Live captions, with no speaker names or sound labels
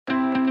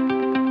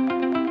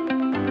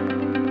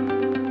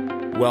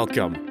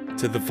Welcome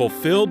to the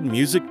Fulfilled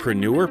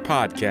Musicpreneur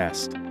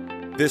Podcast.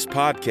 This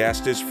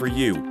podcast is for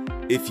you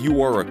if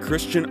you are a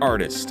Christian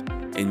artist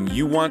and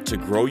you want to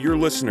grow your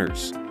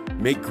listeners,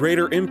 make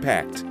greater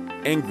impact,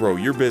 and grow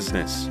your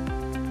business.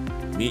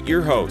 Meet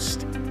your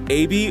host,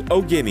 A.B.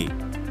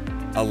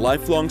 Ogini, a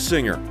lifelong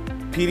singer,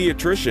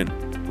 pediatrician,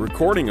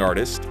 recording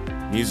artist,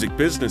 music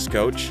business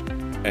coach,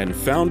 and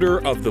founder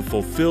of the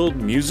Fulfilled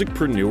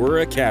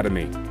Musicpreneur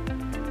Academy.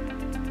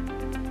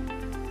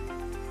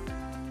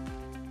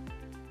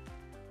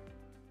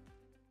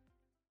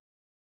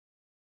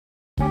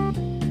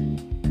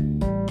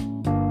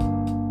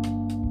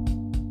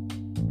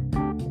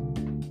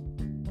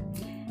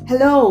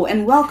 Hello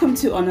and welcome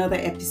to another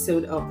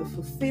episode of the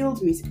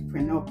Fulfilled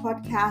Musicpreneur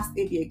Podcast.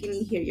 A.B.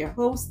 Ogini here, your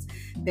host.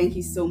 Thank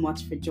you so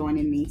much for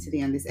joining me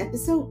today on this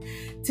episode.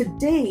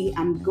 Today,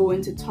 I'm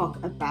going to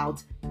talk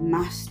about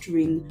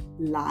mastering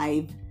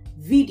live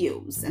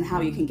videos and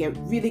how you can get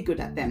really good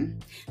at them.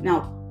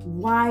 Now,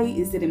 why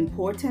is it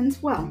important?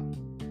 Well,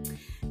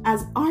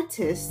 as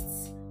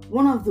artists,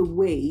 one of the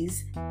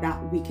ways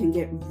that we can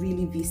get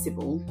really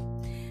visible,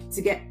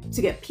 to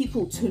get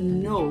people to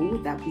know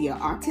that we are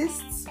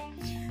artists,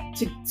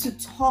 to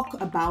talk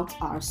about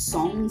our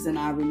songs and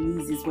our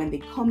releases when they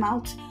come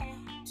out,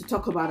 to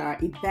talk about our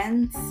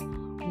events.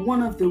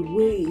 One of the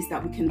ways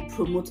that we can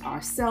promote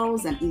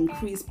ourselves and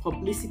increase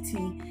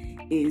publicity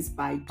is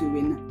by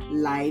doing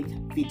live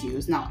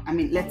videos. Now,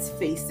 let's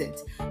face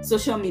it,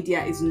 social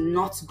media is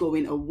not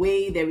going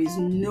away. There is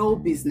no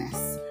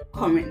business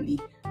currently,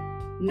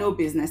 no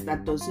business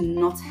that does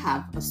not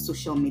have a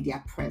social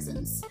media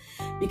presence.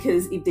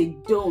 Because if they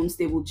don't,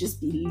 they will just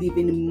be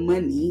leaving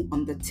money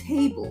on the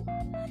table.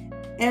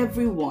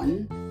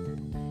 Everyone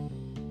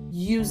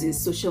uses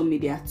social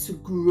media to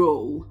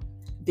grow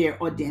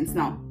their audience.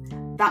 Now,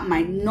 that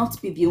might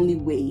not be the only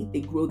way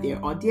they grow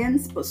their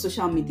audience, but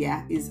social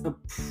media is a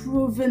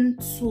proven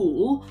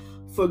tool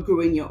for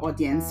growing your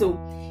audience. So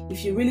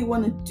if you really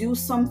want to do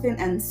something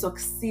and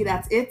succeed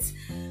at it,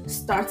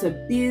 start a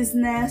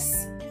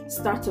business,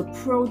 start a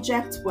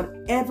project,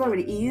 whatever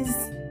it is,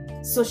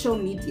 social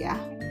media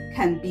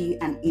can be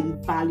an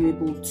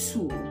invaluable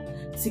tool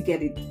to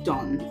get it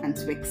done and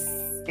to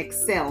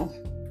excel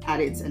at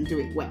it and do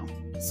it well.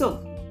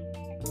 So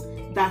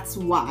that's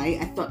why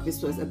I thought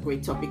this was a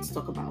great topic to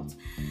talk about.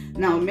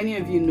 Now, many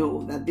of you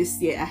know that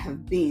this year I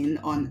have been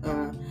on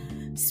a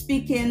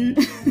speaking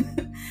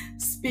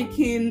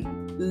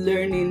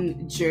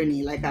learning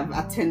journey. Like, I've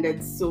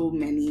attended so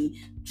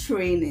many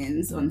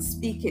trainings on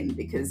speaking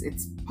because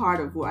it's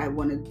part of what I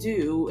want to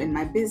do in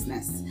my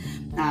business.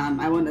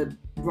 I want to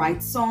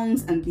write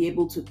songs and be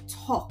able to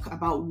talk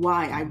about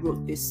why I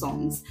wrote these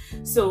songs.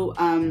 So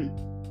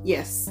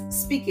yes,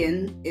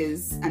 speaking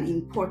is an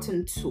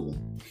important tool.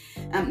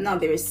 Now,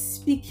 there is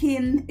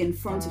speaking in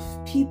front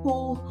of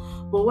people,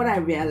 but what I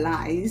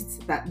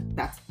realized that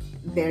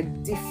there are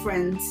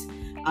different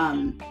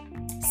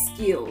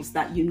skills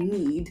that you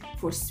need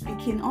for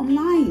speaking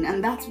online,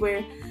 and that's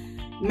where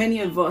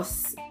many of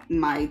us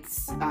might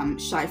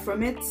shy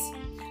from it.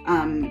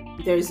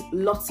 There's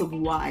lots of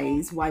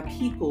why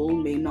people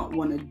may not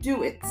want to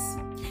do it.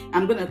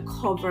 I'm going to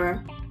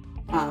cover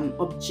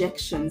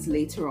objections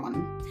later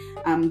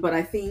on, but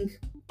I think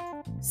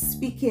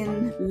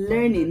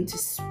learning to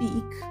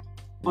speak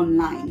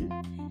online,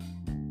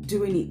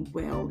 doing it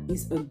well,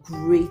 is a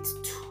great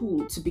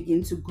tool to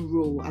begin to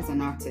grow as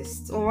an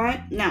artist. All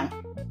right, now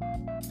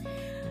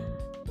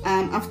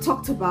I've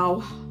talked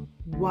about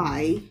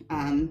why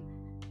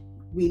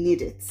we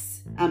need it.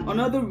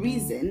 Another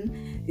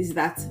reason is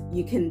that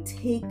you can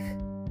take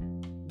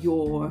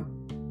your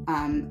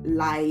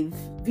live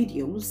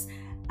videos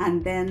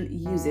and then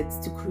use it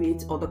to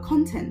create other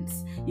content.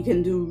 You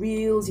can do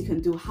reels, you can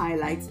do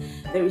highlights.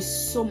 There is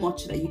so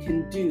much that you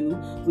can do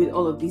with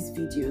all of these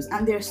videos,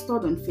 and they're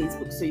stored on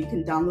Facebook, so you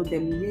can download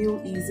them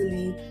real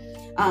easily.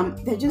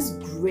 They're just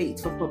great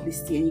for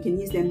publicity, and you can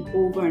use them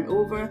over and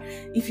over.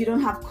 If you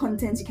don't have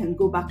content, you can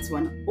go back to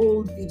an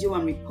old video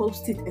and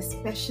repost it,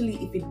 especially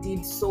if it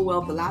did so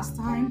well the last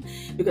time,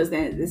 because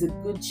there's a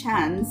good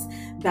chance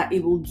that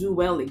it will do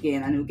well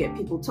again, and it will get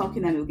people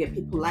talking, and it will get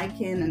people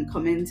liking and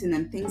commenting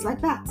and things like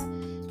that.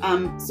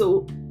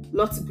 So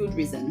lots of good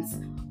reasons.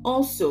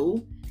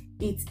 Also,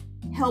 it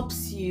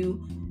helps you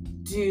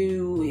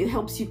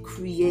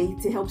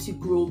create, it helps you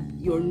grow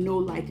your know,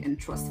 like, and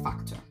trust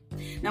factor.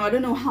 Now, I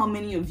don't know how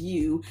many of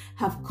you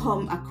have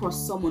come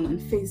across someone on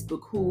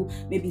Facebook who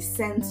maybe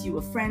sent you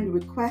a friend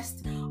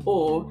request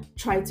or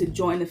tried to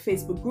join a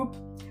Facebook group,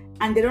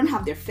 and they don't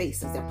have their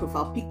face as their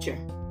profile picture.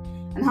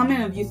 And how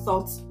many of you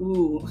thought,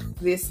 ooh,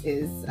 this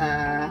is,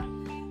 how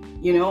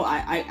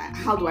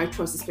do I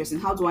trust this person?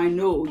 How do I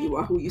know you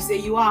are who you say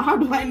you are? How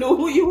do I know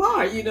who you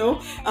are?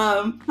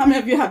 How many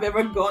of you have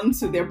ever gone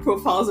to their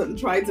profiles and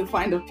tried to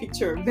find a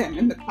picture of them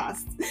in the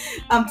past?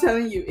 I'm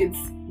telling you, it's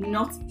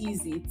not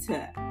easy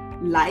to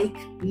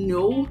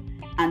know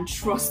and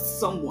trust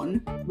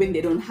someone when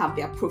they don't have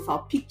their profile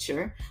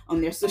picture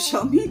on their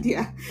social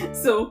media.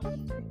 So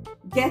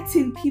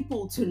getting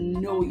people to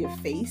know your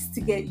face, to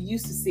get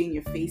used to seeing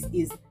your face,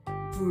 is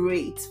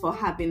great for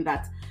having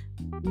that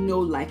know,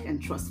 like,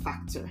 and trust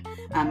factor,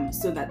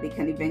 so that they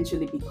can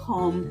eventually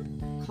become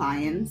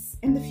clients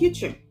in the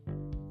future.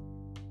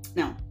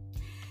 Now,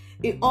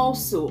 it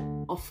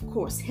also, of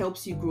course,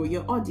 helps you grow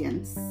your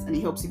audience, and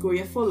it helps you grow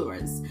your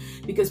followers,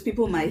 because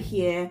people might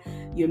hear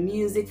your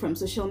music from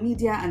social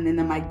media and then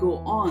they might go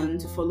on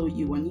to follow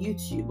you on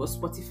YouTube or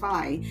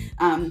Spotify.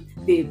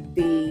 They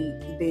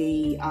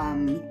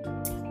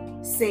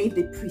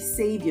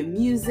pre-save your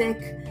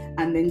music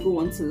and then go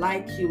on to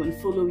like you and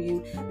follow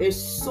you.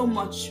 There's so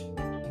much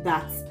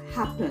that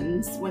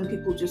happens when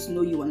people just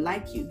know you and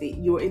like you.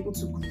 You're able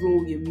to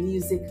grow your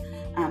music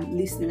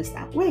listeners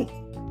that way.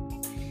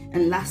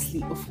 And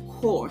lastly, of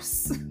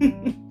course,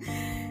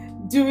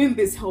 doing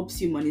this helps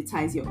you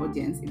monetize your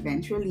audience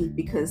eventually,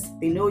 because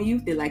they know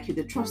you, they like you,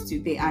 they trust you.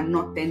 They are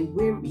not then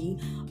wary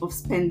of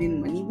spending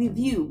money with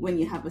you. When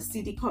you have a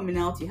CD coming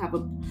out, you have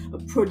a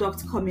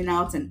product coming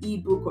out, an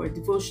ebook or a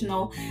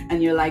devotional,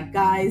 and you're like,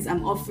 guys,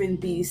 I'm offering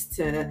these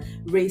to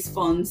raise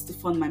funds to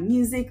fund my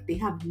music. They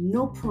have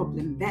no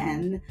problem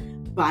then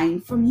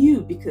buying from you,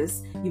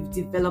 because you've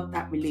developed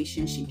that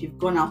relationship. You've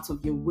gone out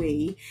of your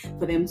way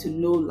for them to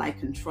know,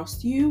 like, and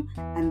trust you,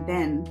 and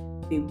then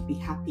they will be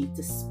happy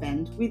to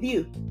spend with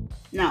you.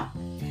 Now,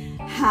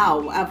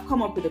 how? I've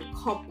come up with a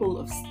couple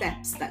of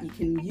steps that you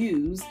can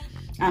use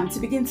to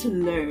begin to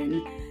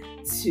learn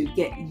to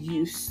get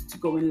used to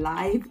going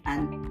live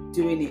and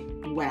doing it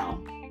well.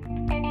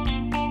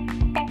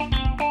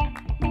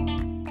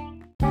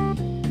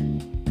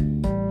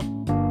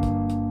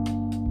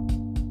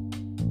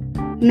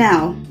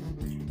 Now,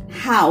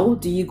 how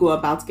do you go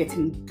about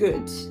getting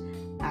good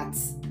at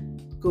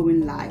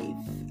going live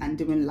and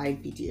doing live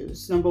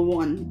videos? Number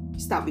one,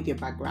 start with your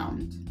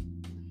background.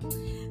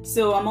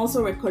 So I'm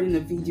also recording a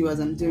video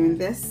as I'm doing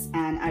this,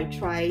 and I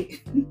try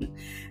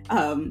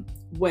to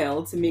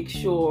make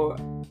sure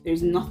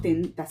there's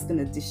nothing that's going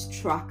to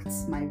distract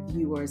my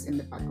viewers in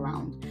the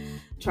background.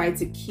 Try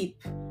to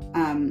keep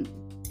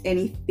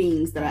any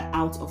things that are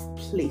out of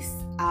place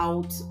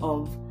out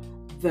of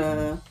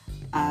the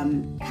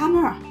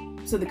camera,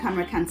 so the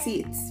camera can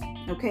see it.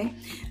 Okay,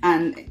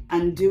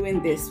 and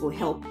doing this will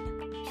help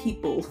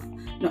people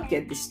not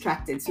get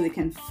distracted, so they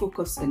can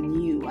focus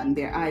on you and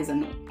their eyes are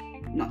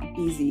not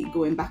busy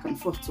going back and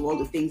forth to all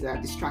the things that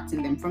are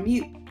distracting them from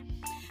you.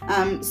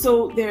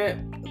 So there are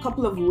a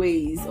couple of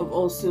ways of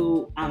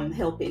also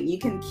helping. You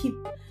can keep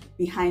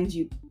behind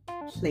you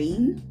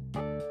plain,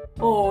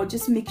 or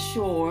just make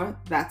sure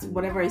that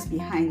whatever is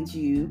behind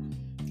you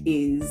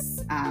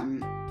is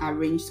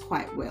arranged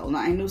quite well. Now,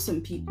 I know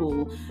some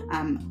people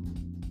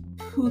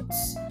put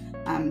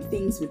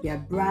things with their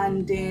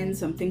branding,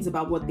 some things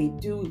about what they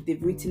do. If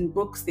they've written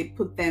books, they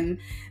put them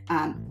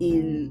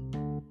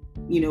in,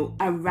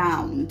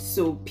 around,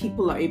 so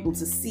people are able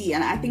to see.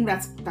 And I think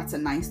that's a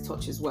nice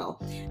touch as well.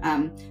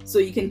 So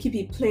you can keep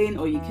it plain,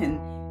 or you can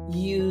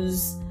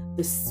use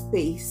the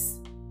space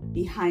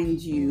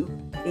behind you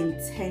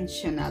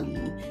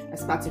intentionally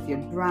as part of your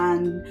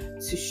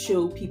brand to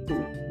show people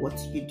what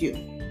you do.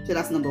 So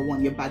that's number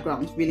one, your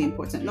background, really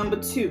important.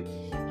 Number two,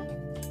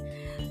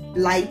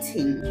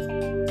 lighting.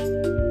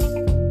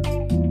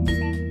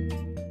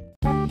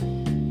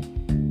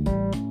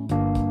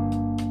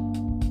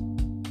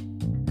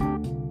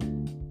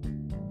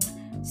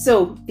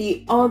 So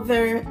the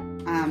other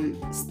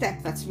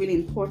step that's really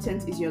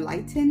important is your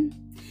lighting.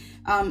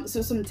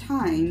 So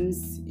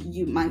sometimes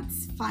you might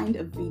find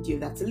a video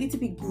that's a little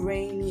bit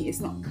grainy, it's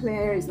not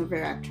clear, it's not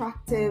very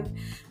attractive,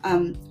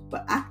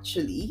 but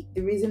actually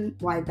the reason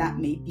why that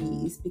may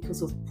be is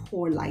because of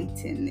poor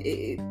lighting.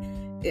 It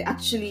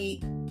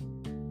actually,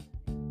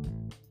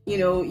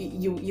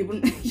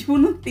 you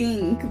wouldn't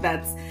think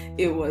that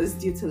it was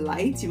due to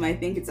light. You might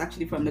think it's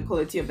actually from the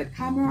quality of the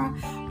camera,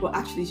 but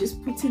actually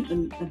just putting a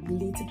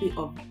little bit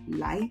of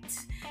light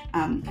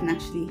can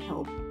actually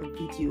help a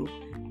video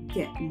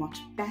get much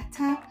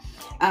better.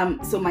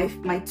 So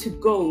my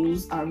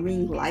to-goes are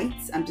ring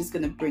lights. I'm just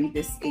going to bring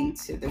this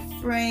into the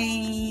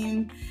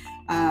frame.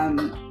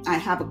 I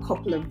have a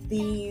couple of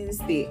these.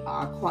 They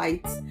are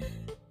quite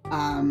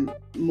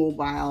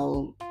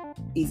mobile,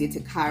 easy to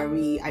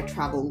carry. I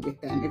travel with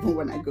them even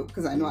when I go,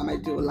 because I know I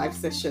might do a live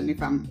session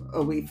if I'm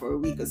away for a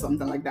week or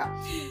something like that.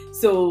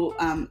 So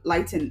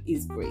lighting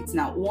is great.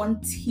 Now, one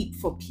tip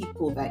for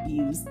people that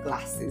use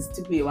glasses,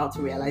 took me a while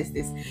to realize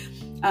this.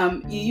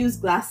 You use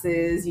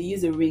glasses, you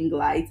use a ring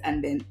light,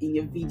 and then in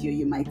your video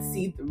you might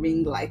see the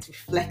ring light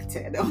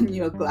reflected on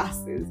your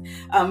glasses.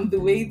 The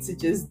way to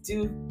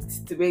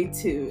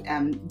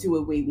do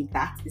away with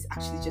that is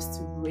actually just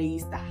to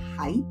raise the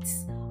height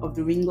of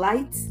the ring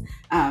light,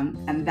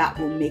 and that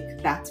will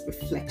make that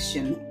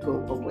reflection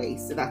go away.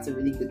 So that's a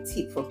really good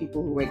tip for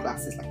people who wear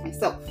glasses like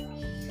myself.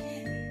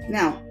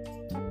 Now,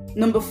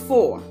 number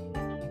three,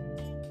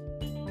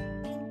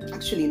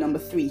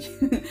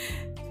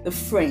 the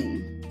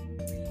frame.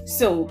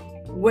 So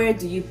where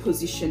do you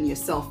position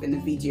yourself in the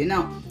video?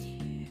 Now,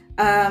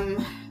 a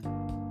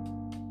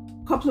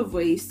couple of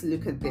ways to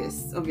look at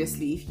this.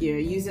 Obviously, if you're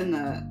using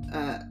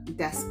a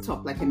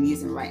desktop like I'm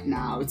using right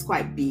now, it's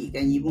quite big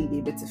and you won't be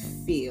able to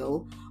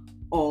feel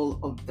all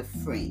of the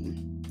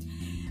frame.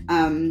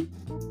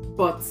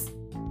 But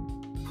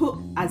put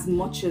as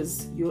much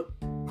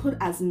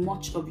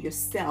of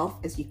yourself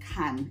as you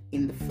can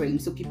in the frame,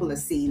 so people are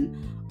seeing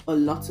a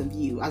lot of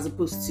you as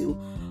opposed to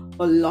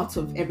a lot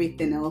of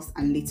everything else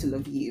and little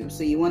of you.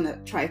 So you want to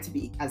try to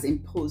be as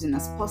imposing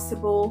as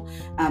possible,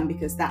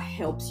 because that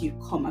helps you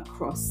come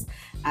across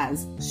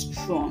as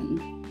strong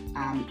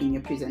in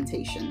your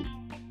presentation.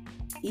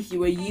 If you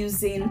were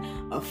using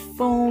a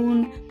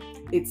phone,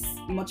 it's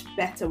much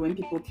better when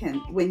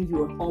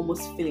you're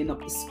almost filling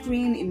up the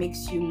screen. It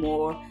makes you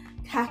more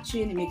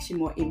catching, it makes you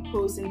more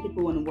imposing.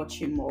 People want to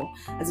watch you more,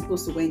 as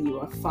opposed to when you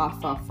are far,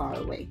 far, far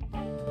away.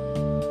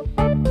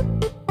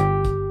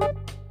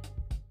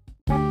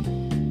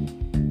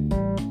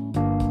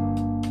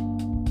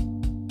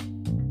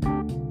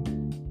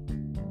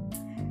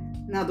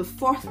 Now, the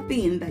fourth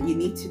thing that you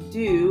need to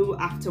do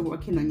after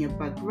working on your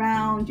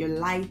background, your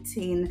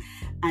lighting,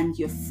 and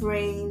your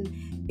frame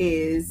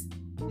is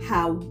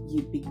how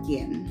you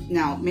begin.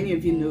 Now, many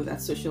of you know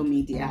that social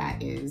media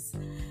is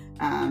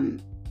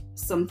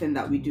something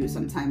that we do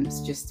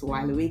sometimes just to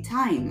while away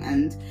time,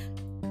 and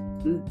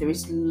there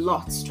is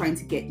lots trying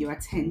to get your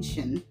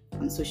attention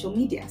on social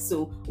media.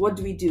 So what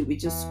do? We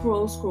just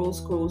scroll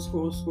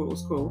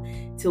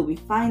till we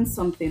find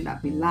something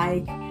that we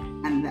like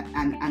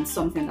and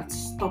something that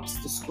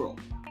stops the scroll.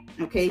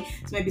 Okay,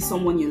 so maybe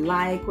someone you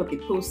like, what they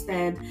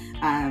posted,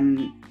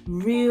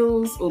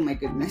 reels. Oh my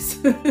goodness.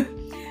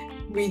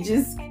 We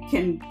just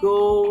can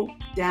go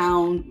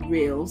down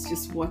reels,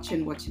 just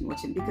watching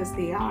because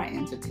they are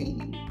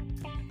entertaining.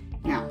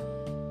 Now,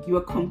 you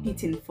are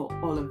competing for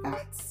all of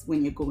that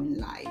when you're going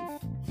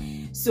live.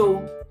 So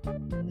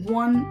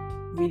one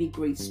really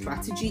great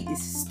strategy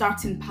is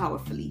starting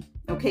powerfully.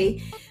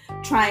 Okay,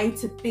 try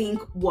to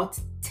think what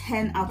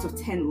 10 out of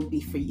 10 will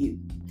be for you.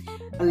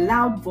 A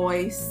loud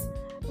voice,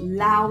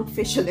 loud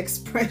facial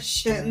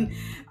expression.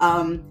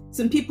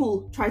 Some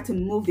people try to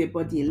move their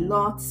body a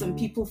lot. Some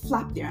people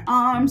flap their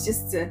arms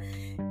just to,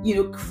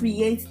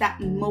 create that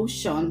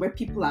motion where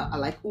people are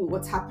like, oh,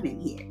 what's happening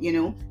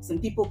here? Some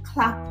people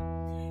clap.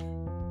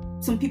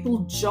 Some people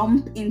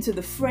jump into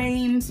the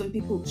frame. Some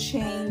people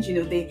change.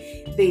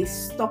 They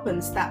stop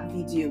and start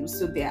videos.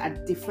 So they're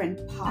at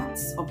different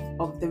parts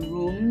of the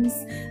rooms,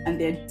 and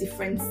there are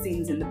different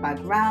scenes in the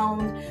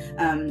background.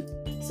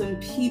 Some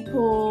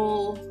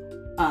people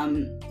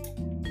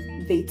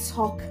they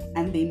talk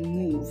and they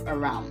move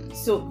around.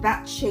 So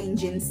that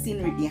changing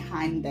scenery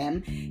behind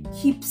them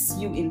keeps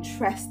you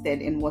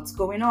interested in what's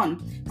going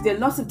on. There are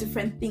lots of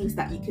different things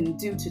that you can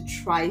do to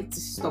try to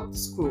stop the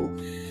scroll.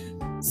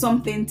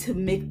 Something to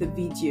make the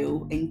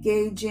video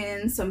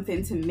engaging,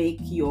 something to make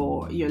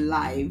your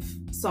live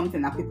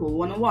something that people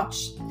want to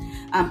watch.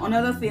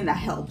 Another thing that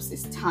helps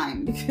is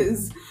time,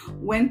 because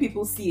when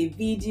people see a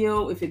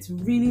video, if it's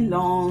really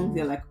long,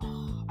 they're like,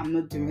 oh, I'm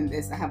not doing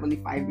this. I have only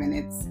 5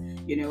 minutes.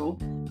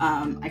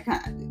 I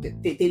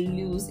can't. They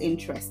lose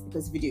interest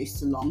because video is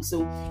too long.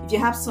 So if you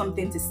have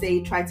something to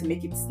say, try to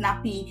make it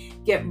snappy,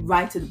 get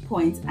right to the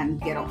point, and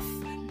get off.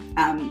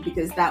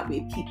 Because that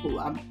way people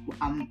are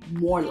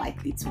more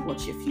likely to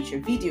watch your future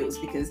videos,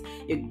 because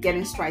you're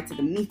getting right to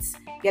the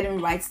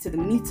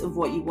meat of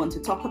what you want to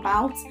talk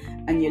about,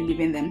 and you're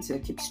leaving them to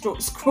keep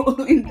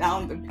scrolling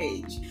down the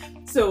page.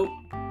 So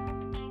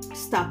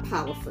start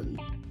powerfully.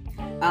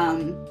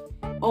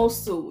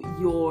 Also,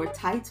 your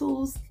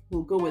titles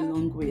will go a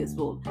long way as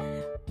well.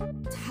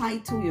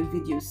 Title your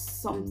video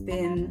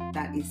something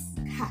that is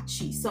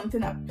catchy,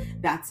 something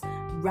that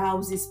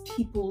rouses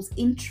people's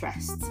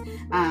interest.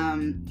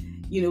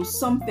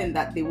 Something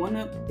that they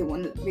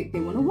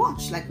wanna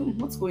watch. Like,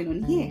 what's going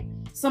on here?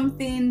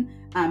 Something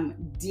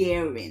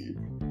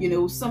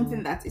daring.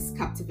 Something that is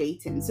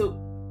captivating.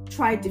 So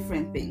try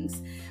different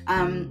things.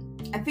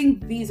 I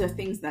think these are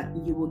things that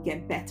you will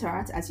get better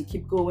at as you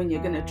keep going.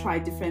 You're going to try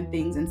different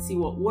things and see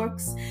what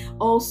works.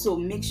 Also,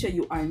 make sure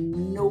you are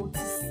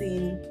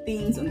noticing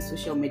things on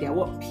social media,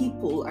 what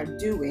people are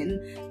doing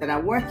that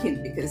are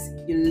working, because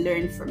you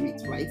learn from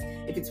it, right?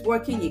 If it's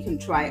working, you can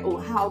try,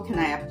 how can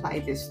I apply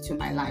this to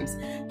my lives?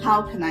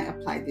 How can I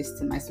apply this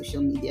to my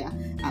social media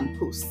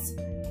posts?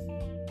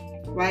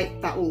 Right?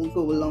 That will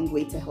go a long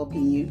way to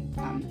helping you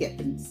get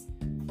things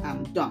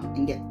done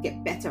and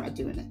get better at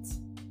doing it.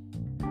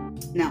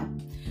 Now,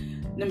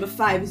 number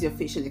 5 is your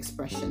facial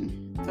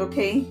expression.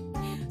 Okay,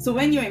 so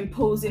when you're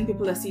imposing,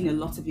 people are seeing a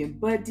lot of your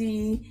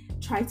body.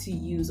 Try to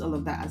use all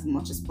of that as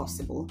much as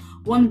possible.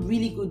 One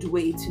really good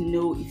way to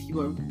know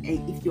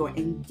if you're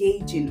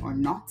engaging or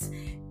not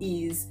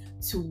is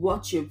to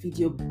watch your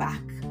video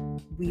back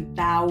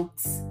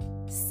without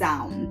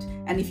sound.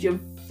 And if your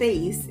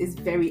face is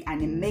very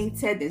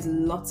animated, there's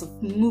lots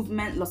of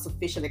movement, lots of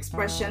facial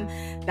expression,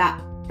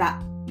 that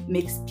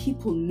makes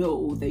people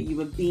know that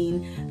you are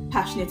being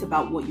passionate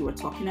about what you are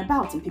talking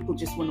about, and people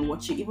just want to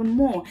watch you even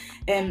more.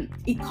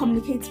 It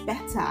communicates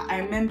better. I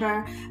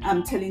remember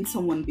telling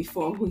someone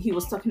before who he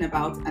was talking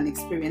about an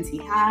experience he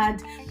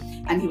had,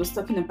 and he was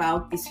talking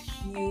about this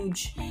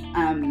huge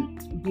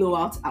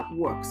blowout at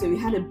work. So he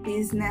had a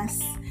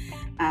business,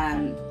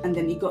 and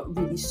then it got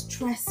really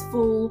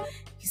stressful.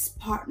 His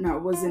partner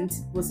wasn't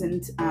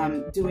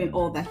doing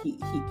all that he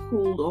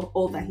could or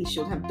all that he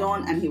should have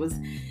done, and he was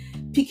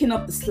picking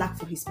up the slack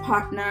for his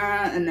partner,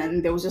 and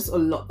then there was just a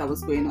lot that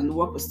was going on. The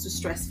work was too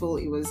stressful.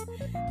 It was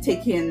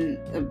taking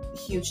a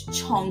huge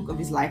chunk of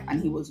his life,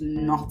 and he was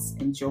not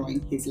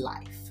enjoying his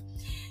life.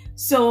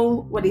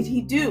 So what did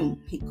he do?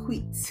 He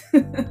quit.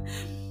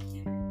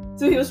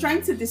 So he was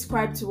trying to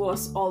describe to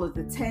us all of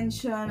the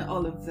tension,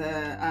 all of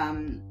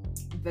the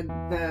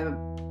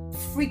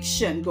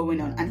friction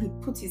going on, and he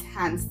put his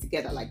hands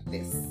together like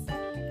this,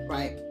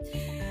 right?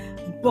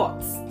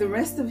 But the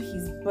rest of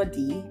his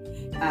body,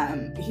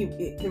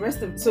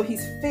 so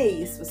his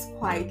face was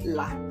quite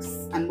lax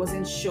and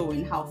wasn't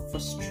showing how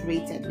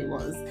frustrated he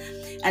was.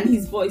 And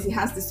his voice, he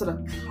has this sort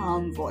of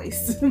calm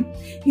voice.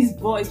 His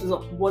voice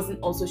wasn't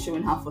also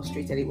showing how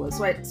frustrated he was.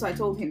 So I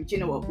told him, do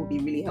you know what would be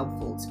really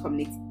helpful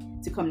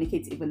to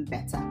communicate even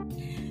better?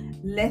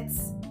 Let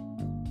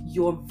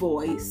your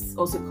voice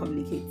also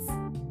communicate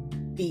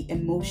the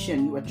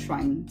emotion you are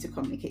trying to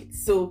communicate.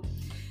 So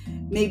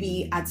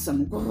maybe add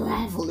some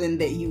gravel in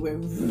that you were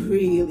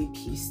really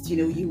pissed,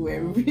 you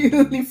were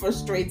really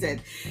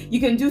frustrated.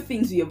 You can do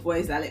things with your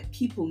voice that let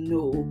people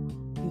know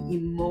the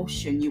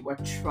emotion you were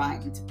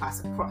trying to pass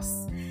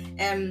across.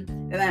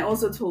 And I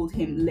also told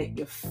him, let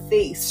your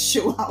face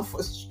show how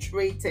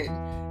frustrated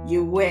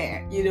you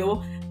were.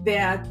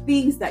 There are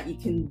things that you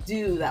can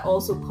do that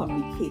also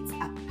communicate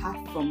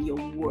apart from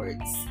your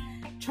words.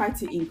 Try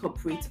to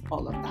incorporate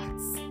all of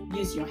that.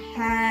 Use your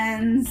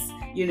hands.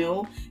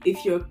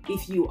 If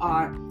you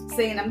are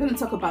saying, I'm going to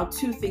talk about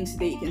two things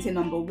today, you can say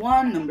number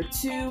one, number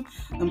two,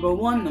 number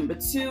one, number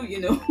two.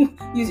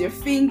 Use your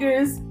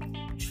fingers.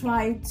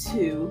 Try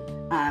to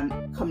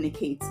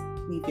communicate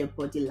with your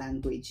body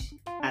language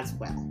as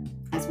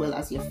well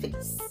as your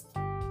face.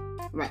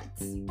 Right.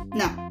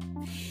 Now,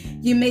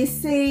 you may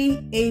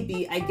say,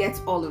 AB, I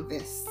get all of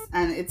this,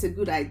 and it's a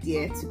good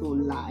idea to go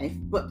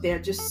live, but there are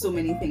just so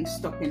many things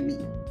stopping me.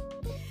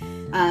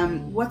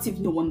 What if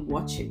no one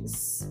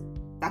watches?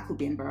 That could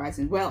be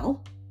embarrassing.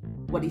 Well,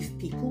 what if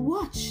people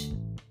watch?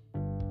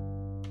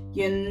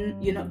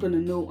 You're not going to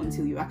know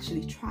until you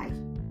actually try.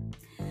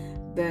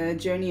 The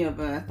journey of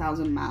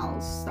 1,000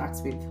 miles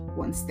starts with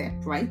one step,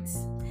 right?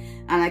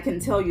 And I can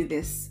tell you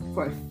this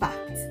for a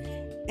fact.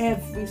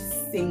 Every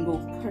single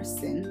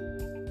person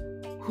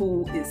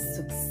who is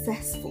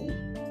successful,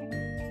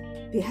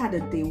 they had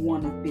a day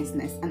one of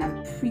business, and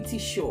I'm pretty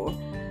sure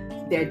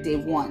their day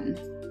one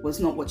was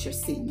not what you're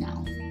seeing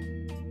now.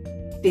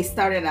 They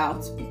started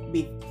out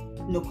with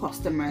no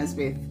customers,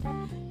 with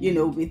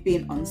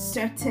being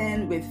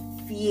uncertain, with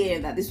fear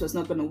that this was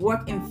not going to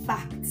work. In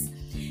fact,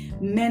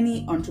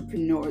 many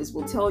entrepreneurs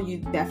will tell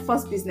you their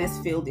first business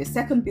failed, their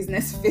second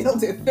business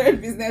failed, their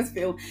third business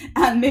failed,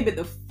 and maybe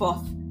the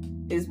fourth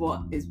is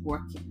what is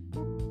working.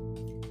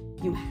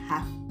 You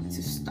have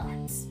to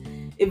start.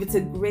 If it's a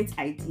great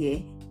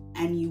idea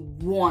and you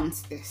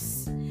want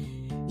this,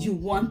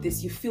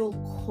 you feel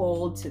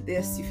called to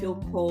this, you feel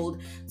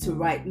called to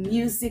write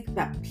music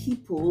that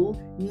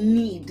people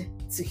need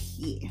to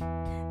hear,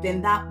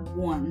 then that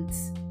want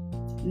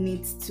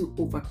needs to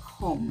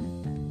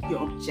overcome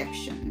your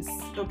objections.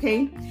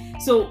 Okay?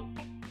 So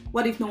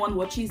what if no one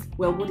watches?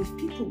 Well, what if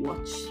people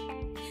watch?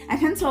 I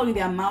can't tell you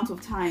the amount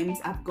of times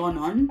I've gone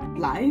on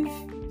live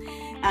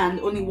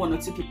and only one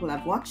or two people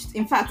have watched.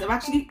 In fact, I've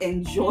actually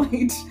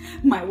enjoyed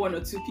my one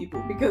or two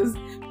people because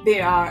they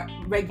are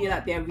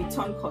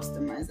return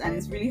customers, and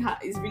it's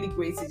really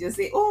great to just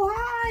say, oh,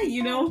 hi,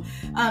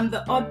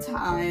 the odd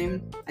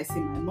time I see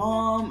my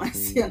mom, I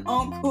see an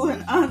uncle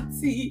and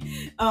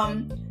auntie,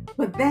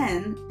 but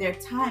then there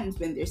are times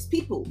when there's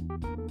people.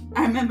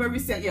 I remember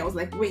recently I was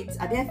like, wait,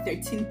 are there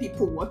 13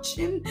 people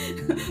watching?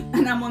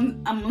 And I'm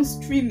on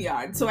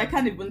StreamYard, so I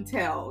can't even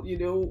tell,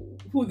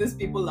 who these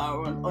people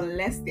are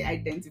unless they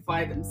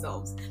identify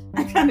themselves.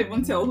 I can't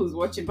even tell who's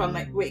watching, but I'm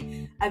like,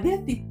 wait, are there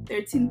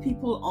 13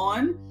 people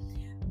on?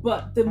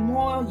 But the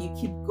more you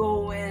keep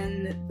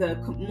going, the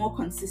more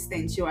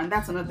consistent you are, and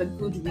that's another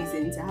good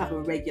reason to have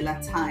a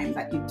regular time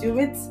that you do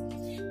it,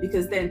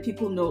 because then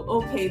people know,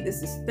 okay,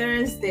 this is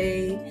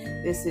Thursday,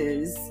 this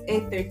is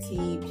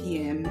 8:30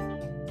 p.m.,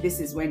 this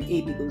is when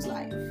AB goes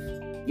live,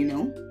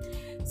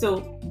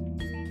 So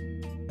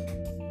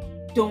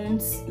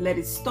don't let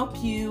it stop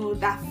you,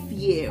 that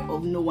fear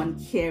of no one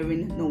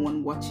caring, no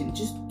one watching.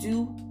 Just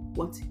do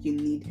what you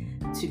need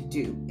to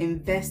do.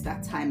 Invest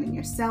that time in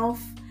yourself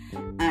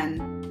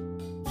and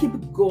keep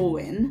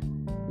going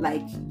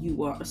like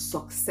you are a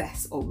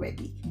success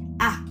already.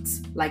 Act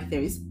like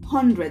there is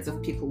hundreds of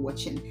people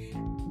watching.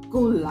 Go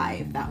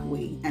live that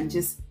way and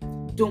just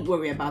don't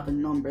worry about the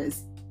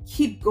numbers.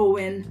 Keep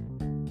going.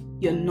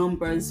 Your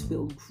numbers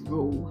will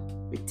grow.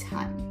 with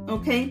time.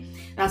 Okay,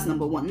 that's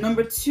number one.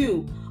 Number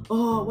two,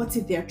 what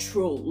if they're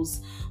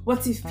trolls?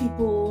 What if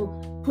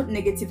people put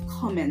negative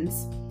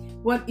comments?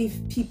 What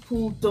if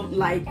people don't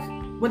like?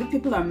 What if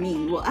people are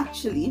mean? Well,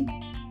 actually,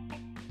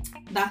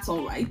 that's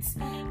all right.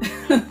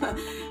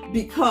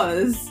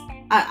 Because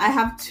I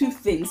have two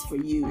things for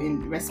you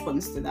in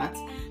response to that.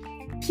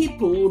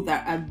 People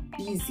that are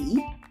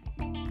busy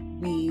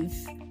with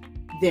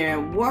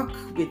their work,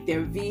 with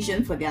their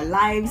vision for their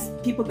lives,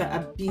 people that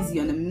are busy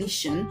on a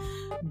mission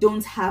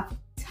don't have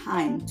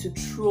time to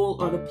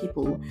troll other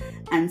people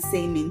and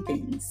say mean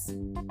things.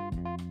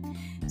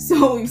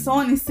 So if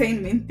someone is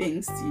saying mean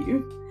things to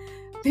you,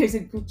 there's a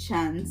good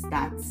chance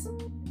that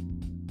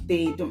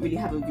they don't really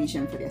have a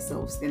vision for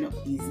themselves. They're not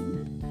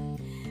busy.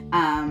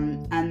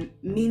 And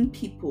mean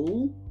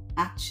people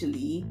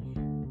actually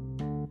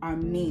are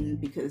mean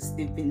because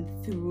they've been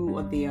through,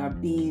 or they are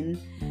being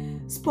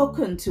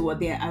spoken to, or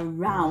they're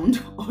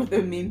around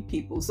other mean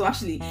people. So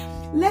actually,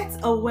 let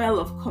a well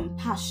of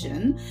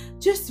compassion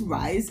just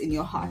rise in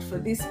your heart for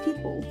these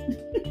people.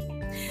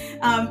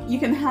 You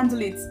can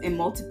handle it in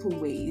multiple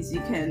ways.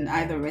 You can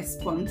either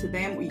respond to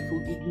them, or you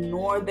could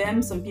ignore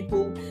them. Some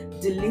people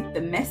delete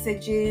the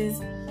messages.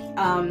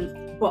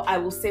 But I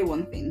will say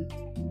one thing.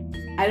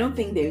 I don't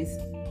think there is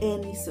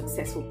any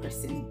successful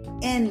person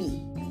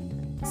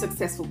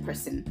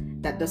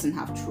that doesn't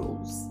have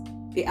trolls.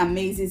 It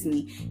amazes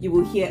me. You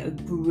will hear a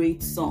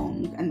great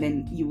song and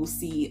then you will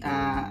see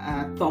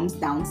a thumbs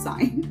down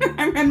sign.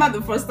 I remember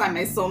the first time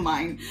I saw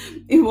mine,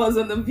 it was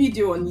on a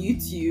video on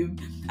YouTube.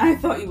 I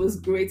thought it was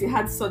great. It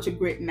had such a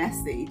great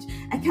message.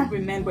 I can't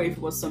remember if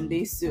it was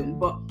Someday Soon,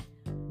 but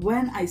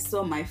when I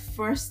saw my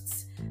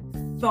first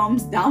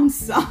thumbs down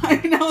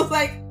sign, I was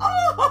like,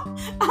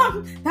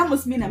 that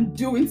must mean I'm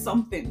doing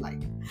something.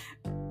 Like,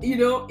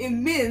 it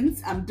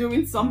means I'm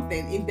doing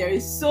something if there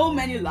is so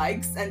many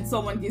likes and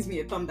someone gives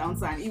me a thumb down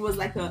sign. It was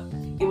like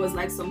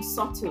some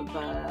sort of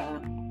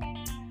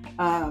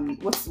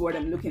what's the word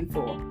I'm looking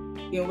for?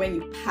 When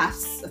you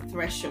pass a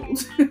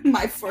threshold.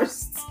 my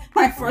first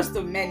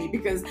of many,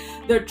 because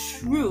the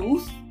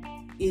truth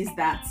is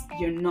that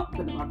you're not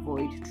going to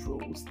avoid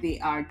trolls. They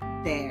are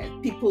there.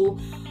 People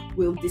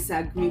will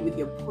disagree with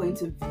your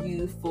point of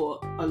view for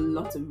a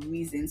lot of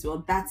reasons.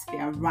 Well, that's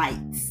their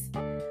right.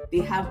 They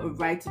have a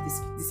right to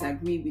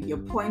disagree with your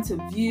point of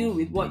view,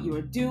 with what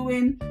you're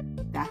doing.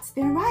 That's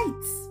their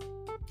right.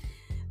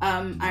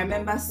 I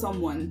remember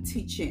someone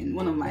teaching,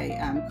 one of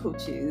my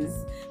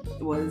coaches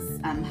was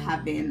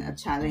having a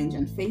challenge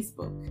on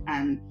Facebook,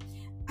 and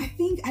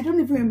I don't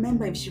even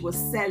remember if she was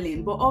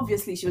selling, but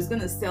obviously she was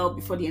going to sell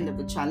before the end of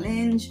the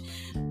challenge.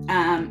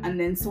 And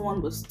then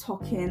someone was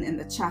talking in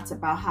the chat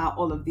about how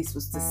all of this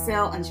was to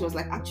sell. And she was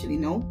like, actually,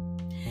 no.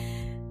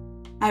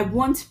 I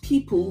want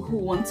people who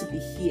want to be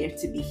here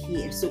to be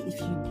here. So if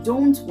you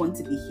don't want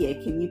to be here,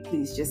 can you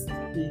please just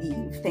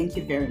leave? Thank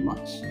you very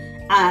much.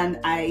 And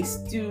I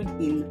stood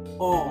in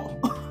awe.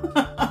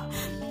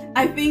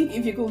 I think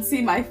if you could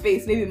see my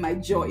face, maybe my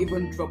jaw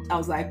even dropped. I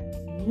was like,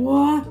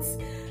 what?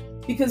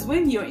 Because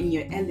when you're in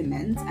your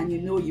element and you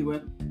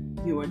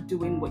are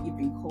doing what you've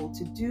been called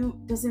to do,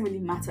 it doesn't really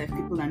matter if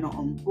people are not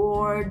on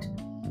board.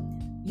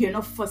 You're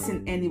not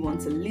forcing anyone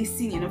to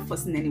listen. You're not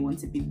forcing anyone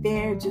to be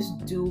there.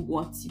 Just do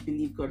what you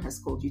believe God has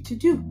called you to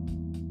do.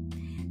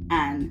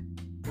 And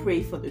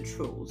pray for the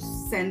trolls.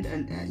 Send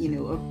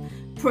a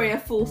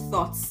prayerful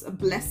thoughts, a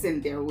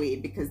blessing their way,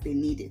 because they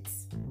need it.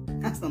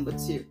 That's number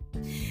 2.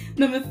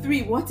 Number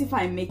 3, what if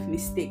I make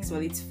mistakes?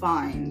 Well, it's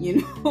fine.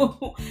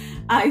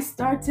 I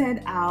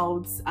started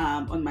out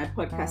on my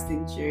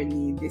podcasting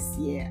journey this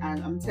year,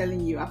 and I'm telling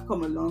you, I've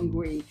come a long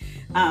way.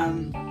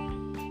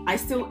 I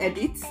still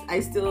edit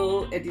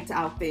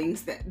out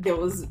things. There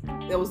was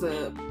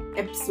a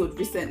episode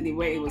recently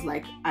where it was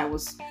like I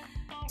was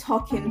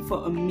talking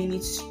for a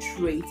minute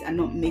straight and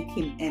not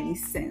making any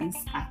sense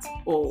at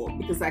all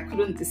because I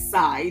couldn't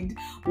decide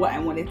what I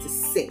wanted to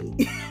say.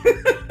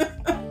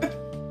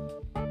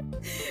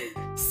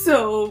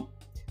 So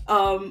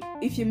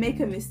if you make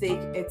a mistake,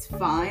 it's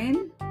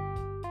fine.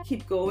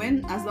 Keep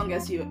going. As long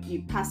as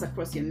you pass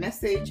across your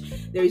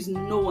message. There is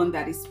no one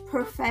that is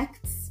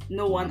perfect.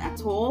 No one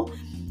at all.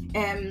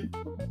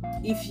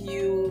 If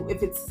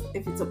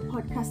it's a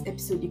podcast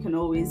episode, you can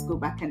always go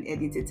back and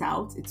edit it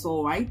out. It's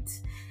all right.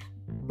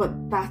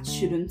 But that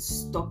shouldn't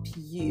stop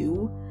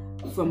you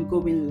from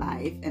going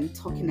live and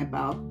talking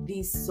about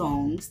these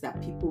songs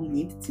that people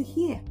need to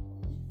hear.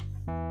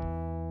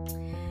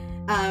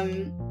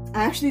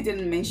 I actually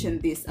didn't mention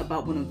this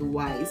about one of the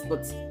whys,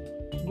 but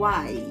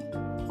why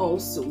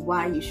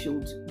you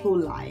should go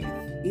live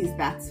is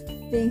that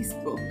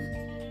Facebook,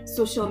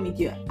 social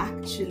media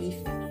actually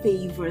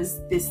favors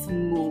this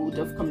mode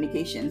of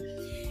communication.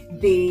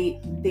 They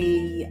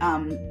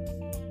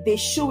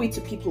show it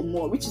to people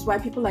more, which is why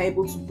people are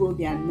able to grow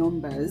their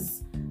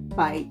numbers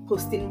by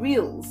posting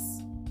reels,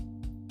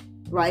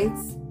 right?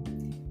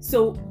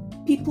 So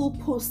people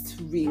post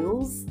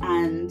reels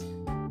and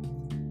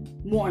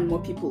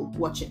more people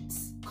watch it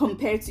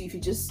compared to if you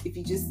just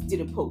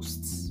did a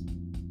post.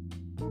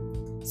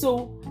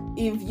 So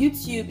if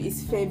YouTube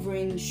is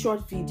favoring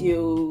short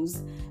videos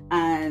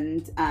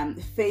and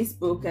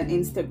Facebook and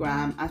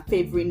Instagram are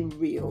favoring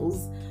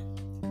reels,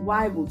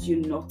 why would you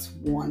not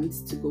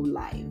want to go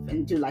live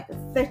and do like a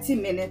 30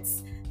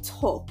 minutes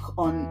talk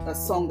on a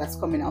song that's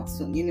coming out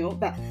soon?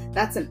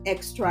 That's an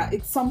extra,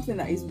 it's something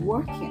that is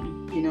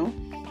working,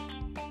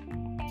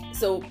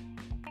 so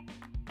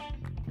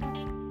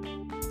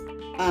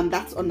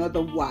that's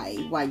another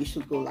why you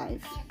should go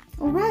live.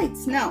 All right,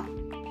 now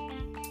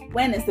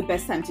when is the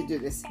best time to do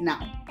this? Now,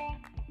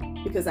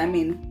 because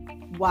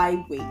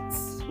why wait,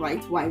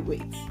 right? Why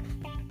wait?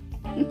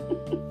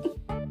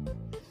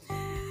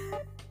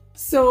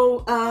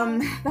 So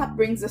that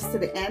brings us to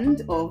the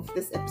end of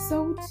this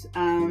episode.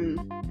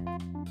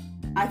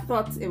 I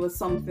thought it was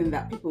something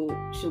that people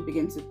should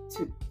begin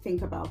to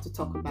think about, to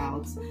talk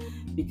about,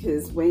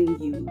 because when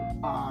you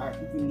are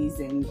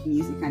releasing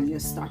music and you're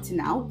starting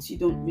out, you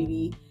don't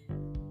really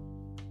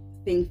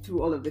think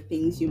through all of the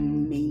things you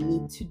may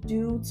need to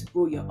do to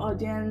grow your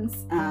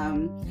audience.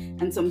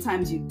 And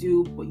sometimes you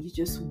do, but you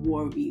just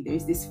worry.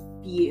 There's this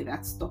fear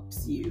that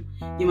stops you.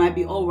 You might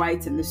be all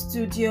right in the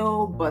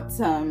studio, but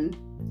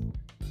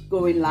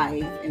going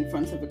live in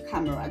front of a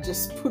camera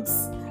just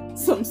puts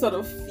some sort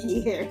of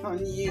fear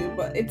on you,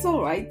 but it's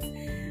all right.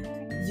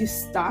 You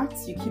start,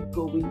 you keep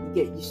going, you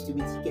get used to it,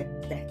 you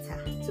get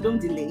better. So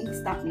don't delay.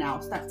 Start now,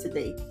 start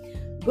today.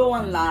 Go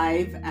on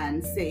live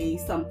and say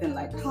something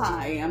like,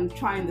 "Hi, I'm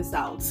trying this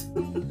out.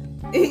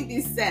 AB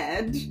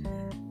said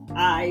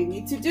I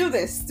need to do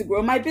this to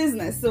grow my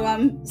business, so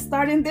I'm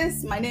starting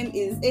this. My name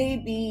is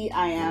AB.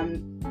 I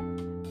am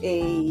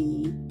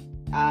a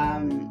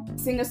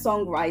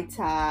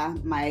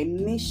singer-songwriter. My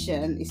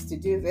mission is to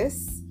do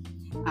this,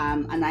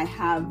 and I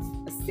have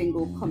a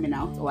single coming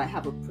out, or I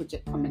have a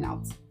project coming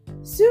out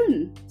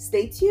soon.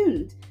 Stay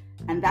tuned."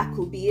 And that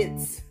could be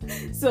it.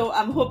 So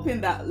I'm hoping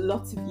that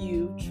lots of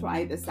you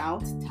try this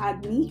out.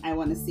 Tag me. I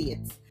want to see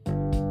it.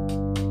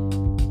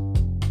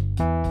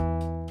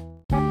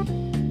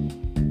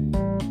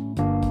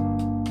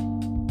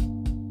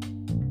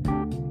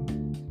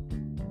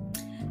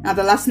 Now,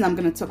 the last thing I'm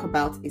going to talk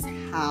about is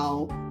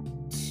how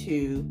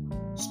to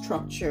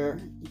structure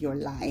your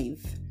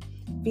live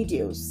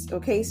videos.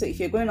 Okay, so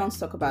if you're going on to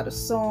talk about a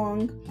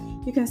song,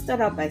 you can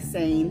start out by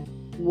saying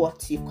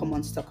what you've come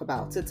on to talk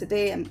about. So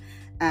today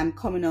I'm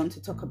coming on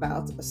to talk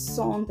about a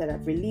song that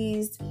I've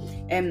released.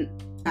 I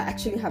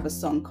actually have a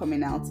song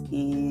coming out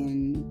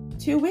in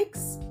 2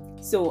 weeks.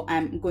 So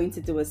I'm going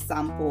to do a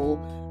sample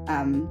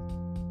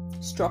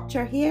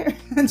structure here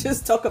and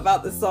just talk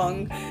about the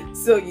song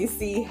so you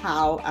see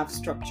how I've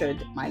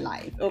structured my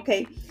life.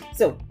 Okay,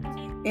 so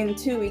in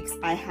 2 weeks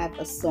I have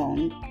a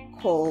song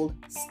called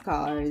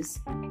Scars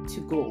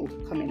to Gold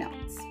coming out.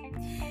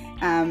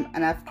 And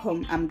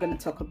I'm going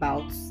to talk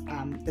about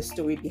the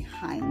story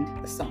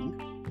behind the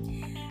song.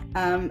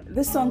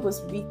 This song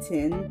was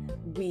written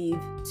with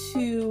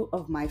 2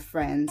 of my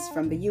friends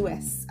from the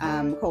US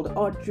called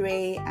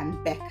Audrey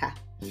and Becca.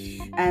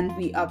 And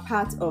we are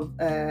part of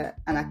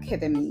an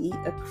academy,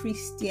 a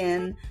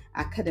Christian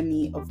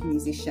academy of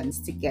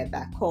musicians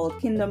together called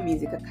Kingdom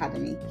Music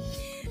Academy.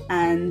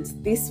 And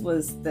this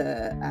was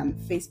the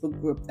Facebook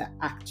group that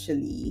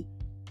actually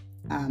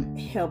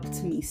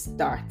helped me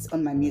start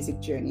on my music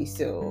journey.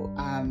 So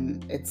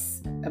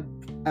it's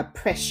a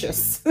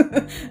precious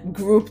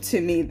group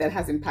to me that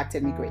has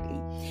impacted me greatly.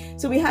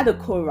 So we had a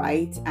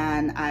co-write,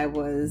 and I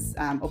was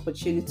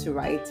opportunity to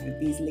write with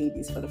these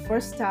ladies for the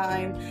first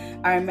time.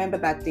 I remember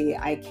that day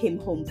I came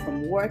home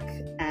from work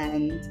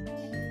and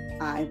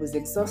I was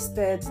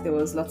exhausted. There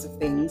was lots of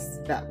things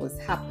that was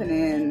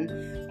happening.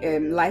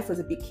 Life was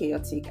a bit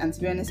chaotic, and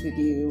to be honest with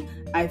you,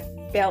 I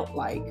felt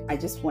like I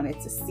just wanted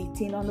to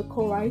sit in on the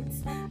co-write,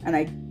 and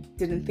I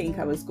didn't think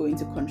I was going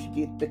to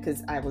contribute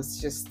because I was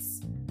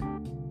just,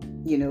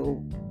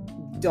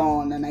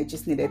 done, and I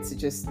just needed to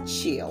just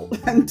chill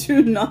and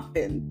do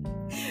nothing.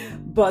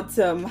 But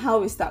how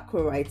we start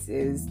co-writes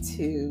is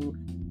to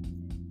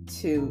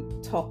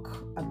talk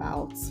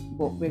about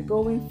what we're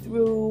going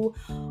through,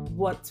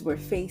 what we're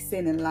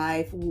facing in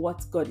life,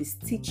 what God is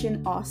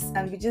teaching us,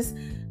 and we just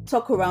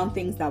talk around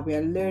things that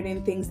we're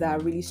learning, things that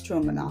are really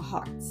strong in our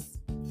hearts.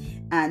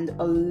 And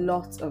a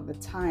lot of the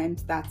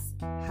times that's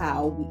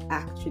how we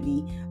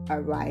actually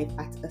arrive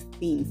at a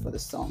theme for the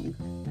song.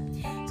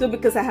 So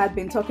because I had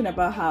been talking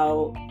about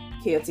how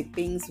chaotic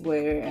things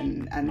were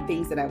and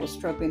things that I was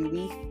struggling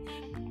with,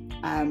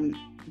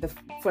 the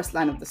first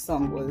line of the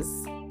song was,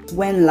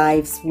 "When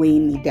life's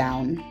weighing me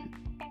down,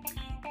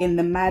 in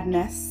the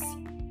madness,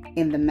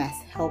 in the mess,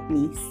 help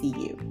me see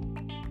you."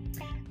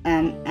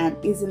 And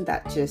isn't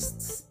that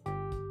just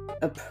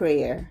a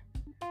prayer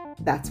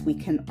that we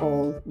can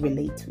all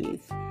relate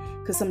with?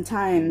 Because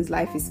sometimes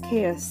life is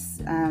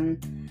chaos.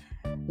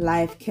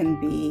 Life can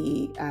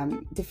be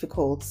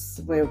difficult,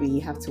 where we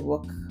have to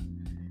work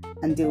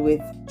and deal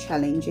with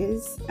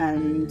challenges,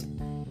 and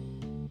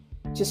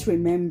just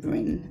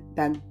remembering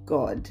that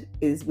God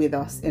is with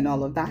us in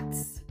all of that,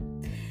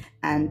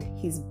 and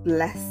His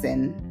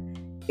blessing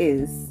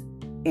is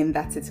in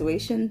that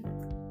situation,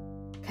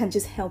 can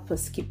just help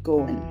us keep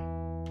going.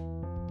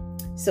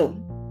 So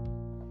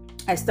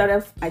I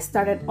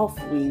started off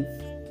with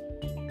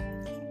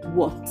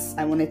what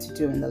I wanted to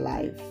do in the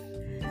live,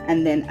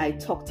 and then I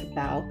talked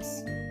about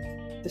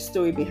the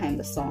story behind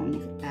the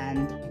song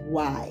and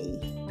why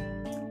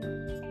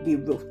we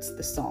wrote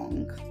the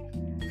song,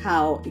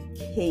 how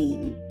it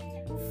came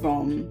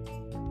from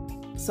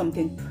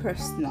something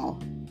personal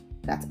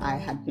that I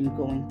had been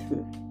going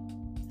through.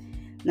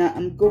 Now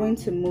I'm going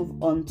to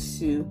move on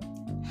to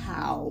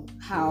how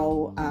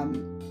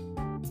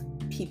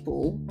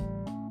people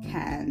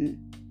can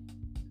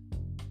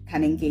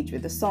engage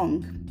with the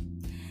song,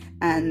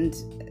 and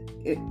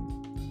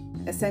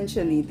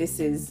essentially this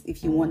is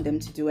if you want them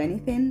to do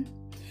anything.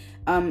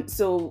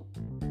 So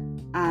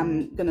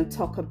I'm gonna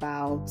talk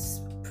about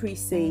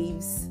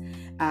pre-saves,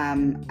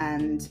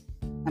 and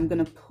I'm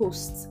gonna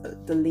post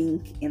the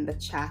link in the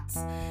chat,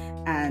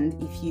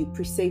 and if you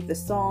pre-save the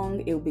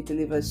song, it will be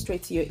delivered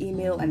straight to your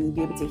email and you'll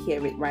be able to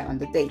hear it right on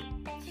the day.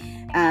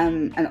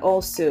 And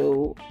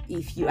also,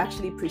 if you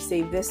actually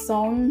pre-save this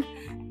song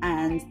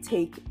and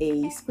take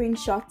a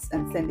screenshot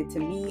and send it to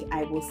me,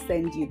 I will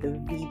send you the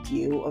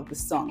video of the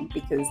song,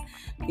 because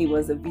it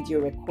was a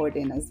video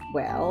recording as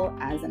well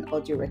as an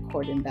audio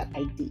recording that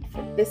I did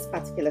for this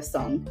particular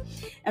song.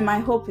 And my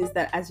hope is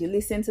that as you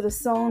listen to the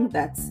song,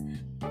 that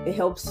it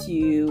helps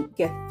you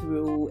get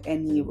through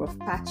any rough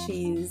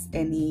patches,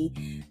 any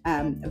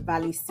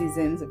valley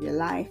seasons of your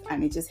life,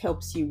 and it just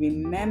helps you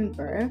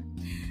remember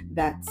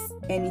that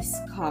any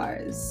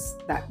scars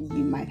that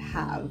you might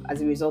have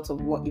as a result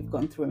of what you've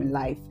gone through in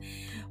life,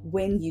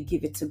 when you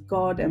give it to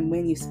God and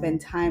when you spend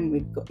time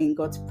in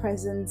God's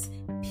presence,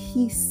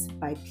 piece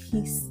by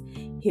piece,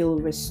 He'll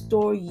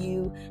restore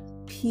you.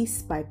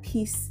 Piece by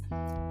piece,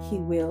 He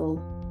will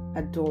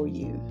adore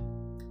you,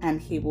 and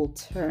He will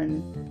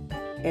turn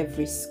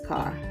every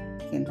scar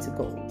into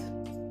gold.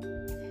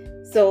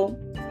 So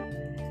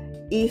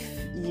if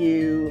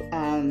you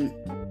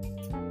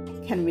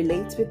can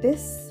relate with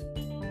this,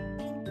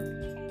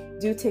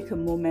 do take a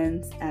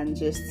moment and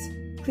just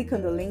click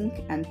on the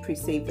link and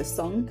pre-save the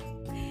song.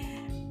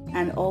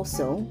 And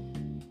also,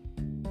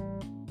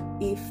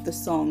 if the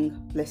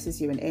song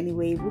blesses you in any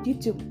way, would you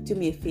do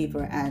me a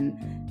favor and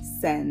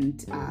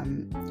send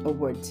a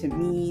word to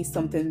me,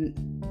 something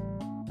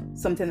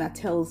that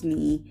tells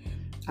me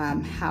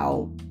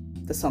how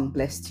the song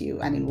blessed you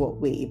and in what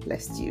way it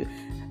blessed you.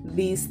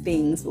 These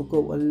things will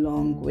go a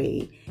long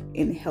way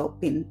in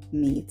helping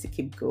me to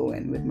keep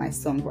going with my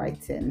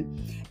songwriting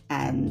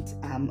and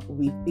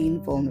with being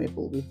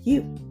vulnerable with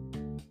you.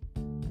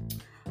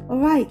 All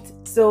right,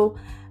 so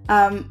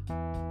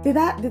did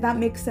that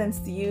make sense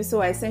to you?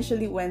 So I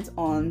essentially went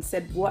on,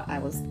 said what I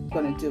was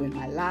going to do in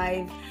my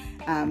live,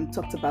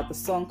 talked about the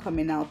song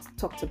coming out,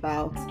 talked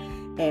about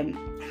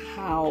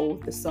how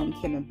the song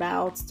came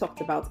about,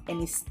 talked about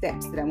any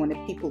steps that I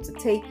wanted people to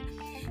take,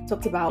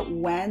 talked about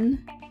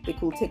when they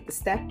could take the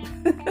step,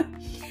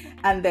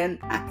 and then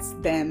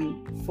asked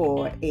them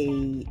for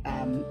a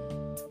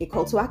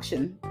call to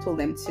action. Told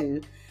them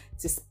to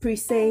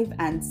pre-save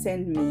and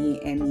send me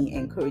any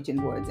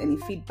encouraging words, any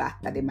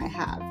feedback that they might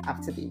have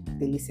after they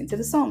listen to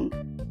the song.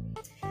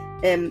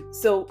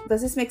 So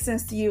does this make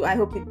sense to you? I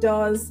hope it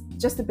does.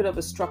 Just a bit of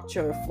a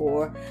structure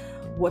for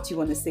what you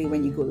want to say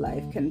when you go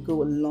live can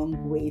go a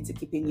long way to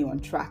keeping you on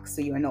track,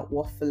 so you are not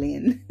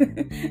waffling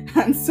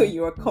and so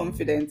you are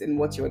confident in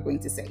what you are going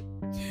to say.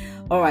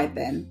 All right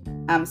then.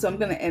 So I'm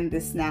going to end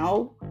this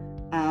now.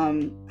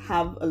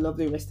 Have a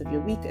lovely rest of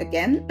your week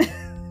again.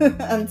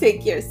 And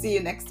take care. See you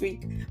next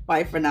week.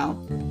 Bye for now.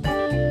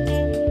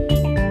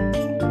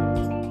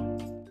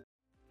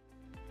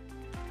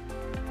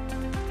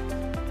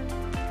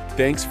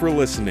 Thanks for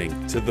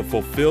listening to the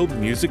Fulfilled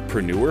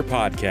Musicpreneur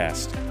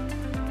podcast.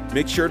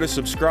 Make sure to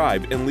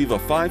subscribe and leave a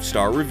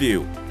 5-star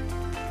review.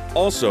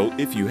 Also,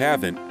 if you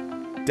haven't,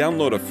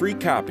 download a free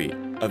copy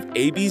of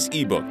AB's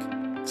ebook,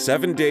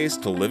 7 Days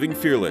to Living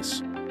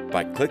Fearless,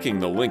 by clicking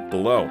the link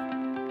below.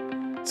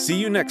 See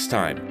you next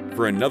time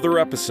for another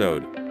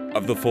episode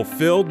of the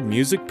Fulfilled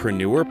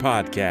Musicpreneur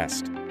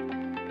podcast.